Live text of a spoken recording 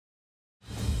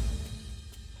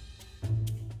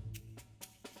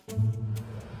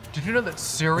Did you know that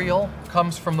cereal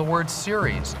comes from the word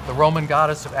Ceres, the Roman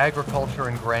goddess of agriculture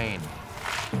and grain?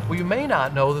 Well, you may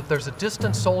not know that there's a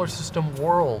distant solar system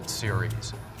world,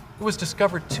 Ceres. It was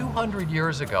discovered 200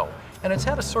 years ago, and it's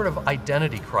had a sort of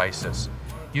identity crisis.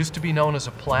 Used to be known as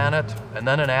a planet, and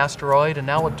then an asteroid, and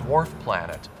now a dwarf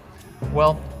planet.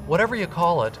 Well, whatever you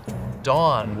call it,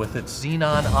 Dawn, with its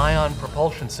xenon ion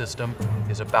propulsion system,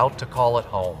 is about to call it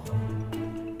home.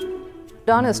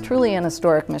 Dawn is truly an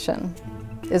historic mission.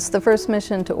 It's the first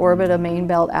mission to orbit a main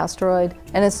belt asteroid,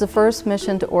 and it's the first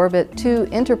mission to orbit two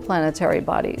interplanetary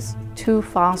bodies, two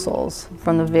fossils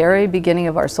from the very beginning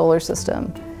of our solar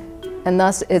system. And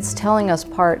thus, it's telling us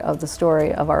part of the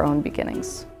story of our own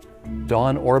beginnings.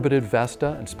 Dawn orbited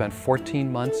Vesta and spent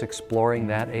 14 months exploring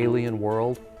that alien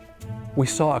world. We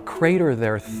saw a crater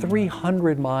there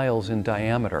 300 miles in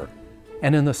diameter.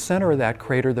 And in the center of that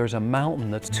crater, there's a mountain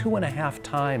that's 2.5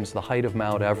 times the height of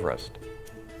Mount Everest.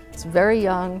 It's very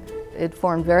young, it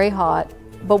formed very hot,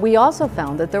 but we also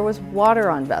found that there was water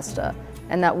on Vesta,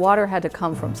 and that water had to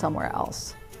come from somewhere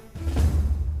else.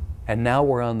 And now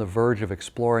we're on the verge of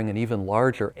exploring an even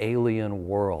larger alien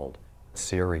world,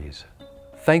 Ceres.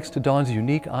 Thanks to Dawn's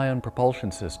unique ion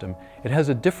propulsion system, it has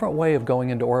a different way of going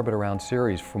into orbit around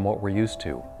Ceres from what we're used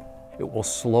to. It will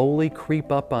slowly creep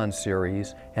up on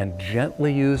Ceres and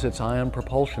gently use its ion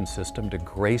propulsion system to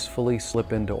gracefully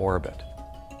slip into orbit.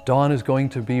 Dawn is going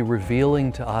to be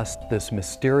revealing to us this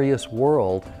mysterious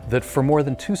world that for more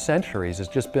than 2 centuries has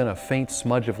just been a faint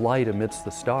smudge of light amidst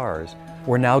the stars.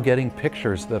 We're now getting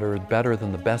pictures that are better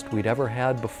than the best we'd ever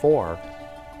had before.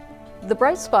 The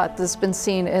bright spot that's been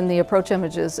seen in the approach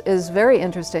images is very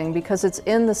interesting because it's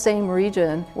in the same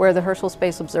region where the Herschel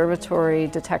Space Observatory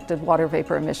detected water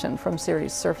vapor emission from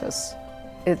Ceres' surface.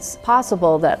 It's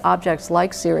possible that objects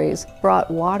like Ceres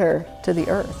brought water to the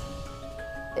Earth.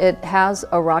 It has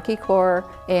a rocky core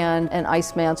and an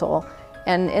ice mantle,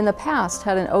 and in the past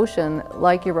had an ocean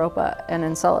like Europa and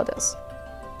Enceladus.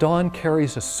 Dawn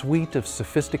carries a suite of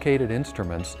sophisticated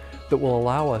instruments that will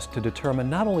allow us to determine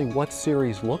not only what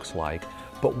Ceres looks like,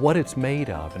 but what it's made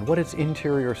of and what its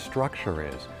interior structure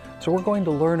is. So we're going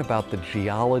to learn about the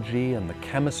geology and the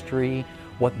chemistry,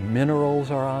 what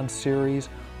minerals are on Ceres,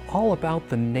 all about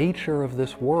the nature of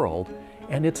this world,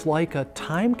 and it's like a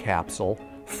time capsule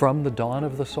from the dawn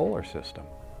of the solar system.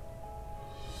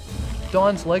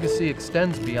 Dawn's legacy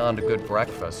extends beyond a good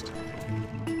breakfast.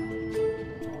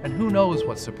 And who knows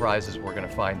what surprises we're going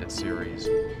to find at Ceres.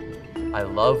 I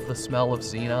love the smell of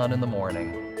xenon in the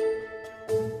morning.